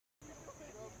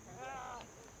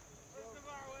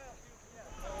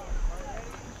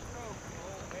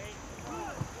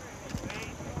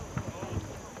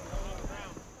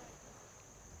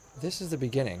This is the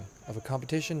beginning of a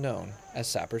competition known as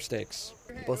Sapper Stakes.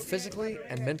 Both physically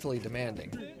and mentally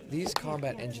demanding, these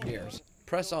combat engineers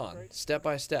press on step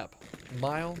by step,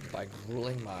 mile by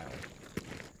grueling mile.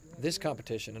 This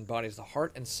competition embodies the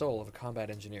heart and soul of a combat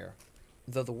engineer.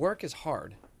 Though the work is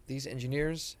hard, these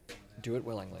engineers do it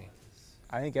willingly.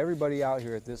 I think everybody out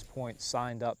here at this point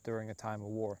signed up during a time of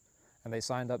war, and they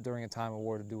signed up during a time of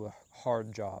war to do a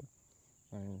hard job.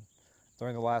 I mean,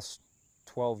 during the last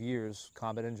 12 years,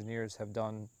 combat engineers have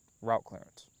done route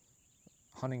clearance,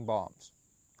 hunting bombs,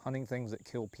 hunting things that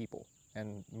kill people,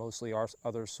 and mostly our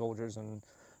other soldiers and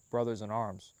brothers in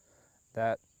arms.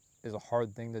 That is a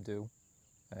hard thing to do,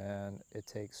 and it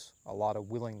takes a lot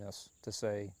of willingness to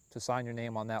sign your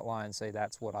name on that line and say,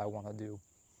 that's what I want to do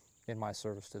in my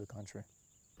service to the country.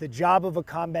 The job of a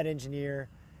combat engineer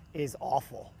is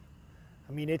awful.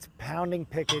 I mean, it's pounding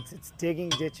pickets, it's digging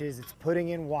ditches, it's putting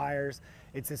in wires,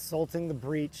 it's assaulting the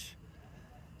breach,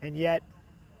 and yet,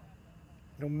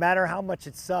 no matter how much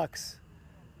it sucks,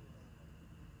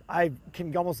 I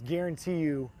can almost guarantee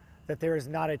you that there is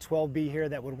not a 12B here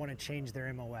that would want to change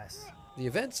their MOS. The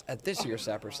events at this year's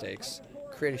Sapper Stakes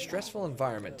create a stressful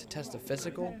environment to test the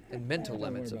physical and mental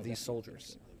limits of these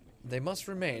soldiers. They must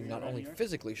remain not only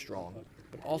physically strong,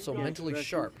 but also mentally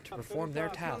sharp to perform their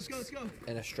tasks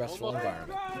in a stressful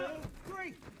environment.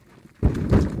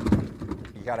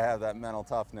 You got to have that mental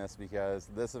toughness, because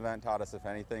this event taught us, if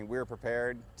anything, we were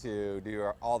prepared to do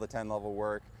all the 10-level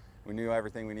work. We knew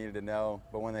everything we needed to know,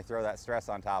 but when they throw that stress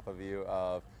on top of you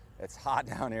of, it's hot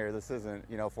down here, this isn't,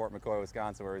 Fort McCoy,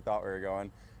 Wisconsin, where we thought we were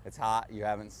going. It's hot, you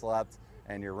haven't slept,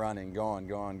 and you're running, going,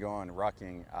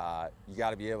 rucking. You got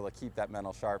to be able to keep that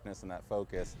mental sharpness and that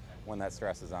focus when that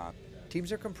stress is on.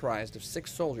 Teams are comprised of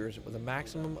 6 soldiers with a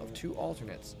maximum of 2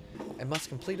 alternates and must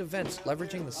complete events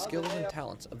leveraging the skills and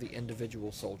talents of the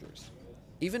individual soldiers.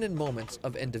 Even in moments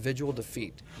of individual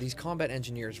defeat, these combat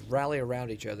engineers rally around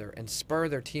each other and spur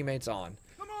their teammates on.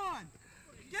 Come on!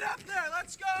 Get up there!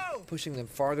 Let's go! Pushing them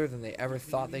farther than they ever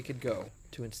thought they could go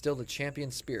to instill the champion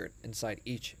spirit inside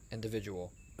each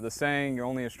individual. The saying, you're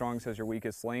only as strong as your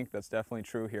weakest link, that's definitely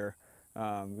true here.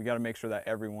 We got to make sure that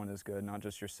everyone is good, not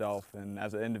just yourself. And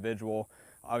as an individual,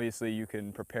 obviously you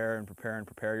can prepare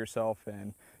yourself,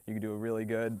 and you can do it really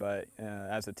good, but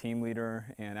as a team leader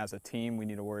and as a team, we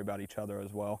need to worry about each other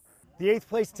as well. The 8th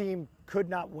place team could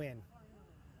not win.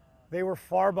 They were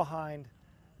far behind.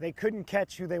 They couldn't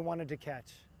catch who they wanted to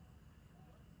catch,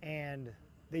 and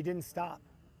they didn't stop.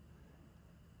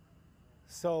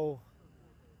 So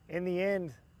in the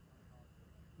end,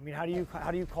 I mean, how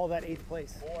do you call that 8th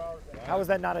place? How is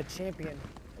that not a champion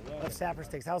of Sapper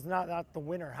Stakes? How is that not the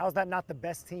winner? How is that not the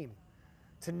best team?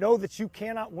 To know that you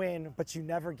cannot win, but you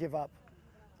never give up.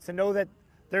 To know that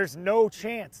there's no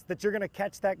chance that you're going to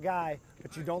catch that guy,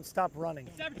 but you don't stop running.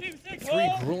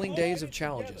 3 grueling days of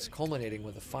challenges, culminating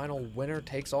with a final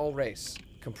winner-takes-all race,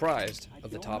 comprised of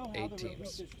the top 8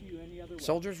 teams.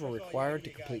 Soldiers were required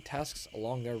to complete tasks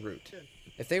along their route.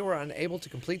 If they were unable to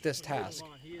complete this task,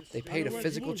 they paid a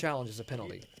physical challenge as a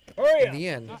penalty. In the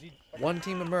end, one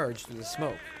team emerged through the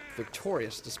smoke,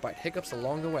 victorious despite hiccups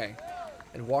along the way,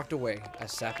 and walked away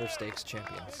as Sapper Stakes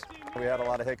champions. We had a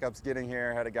lot of hiccups getting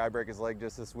here. Had a guy break his leg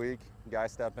just this week. Guy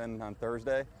step in on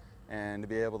Thursday, and to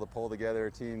be able to pull together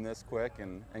a team this quick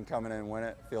and come in and win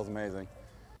it feels amazing.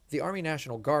 The Army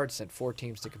National Guard sent 4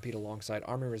 teams to compete alongside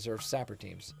Army Reserve Sapper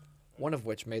teams, one of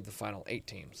which made the final 8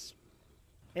 teams.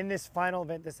 In this final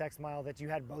event, this X Mile, that you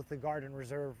had both the Guard and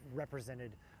Reserve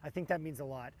represented, I think that means a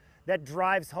lot. That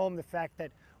drives home the fact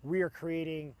that we are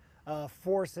creating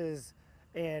forces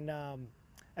and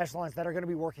echelons that are going to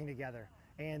be working together.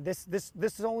 And this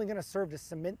is only going to serve to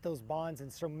cement those bonds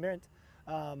and cement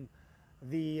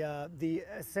the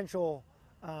essential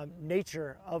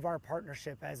nature of our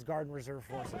partnership as Guard and Reserve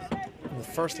forces. From the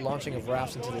first launching of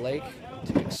rafts into the lake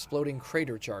to exploding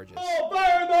crater charges,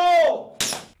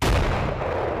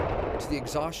 to the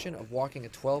exhaustion of walking a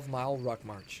 12-mile ruck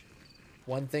march,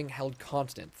 one thing held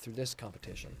constant through this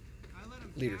competition: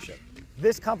 leadership.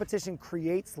 This competition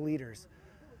creates leaders.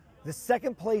 The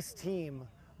 2nd place team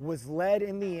was led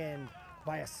in the end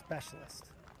by a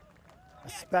specialist.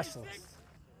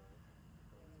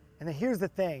 And then here's the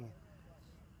thing.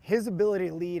 His ability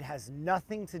to lead has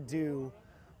nothing to do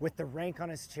with the rank on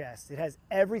his chest. It has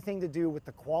everything to do with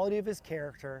the quality of his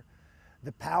character,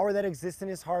 the power that exists in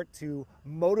his heart to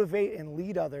motivate and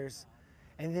lead others,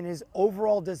 and then his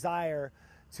overall desire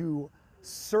to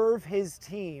serve his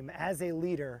team as a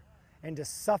leader and to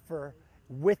suffer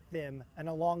with them and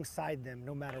alongside them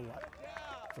no matter what.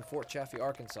 From Fort Chaffee,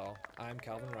 Arkansas, I'm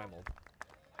Calvin Reimold.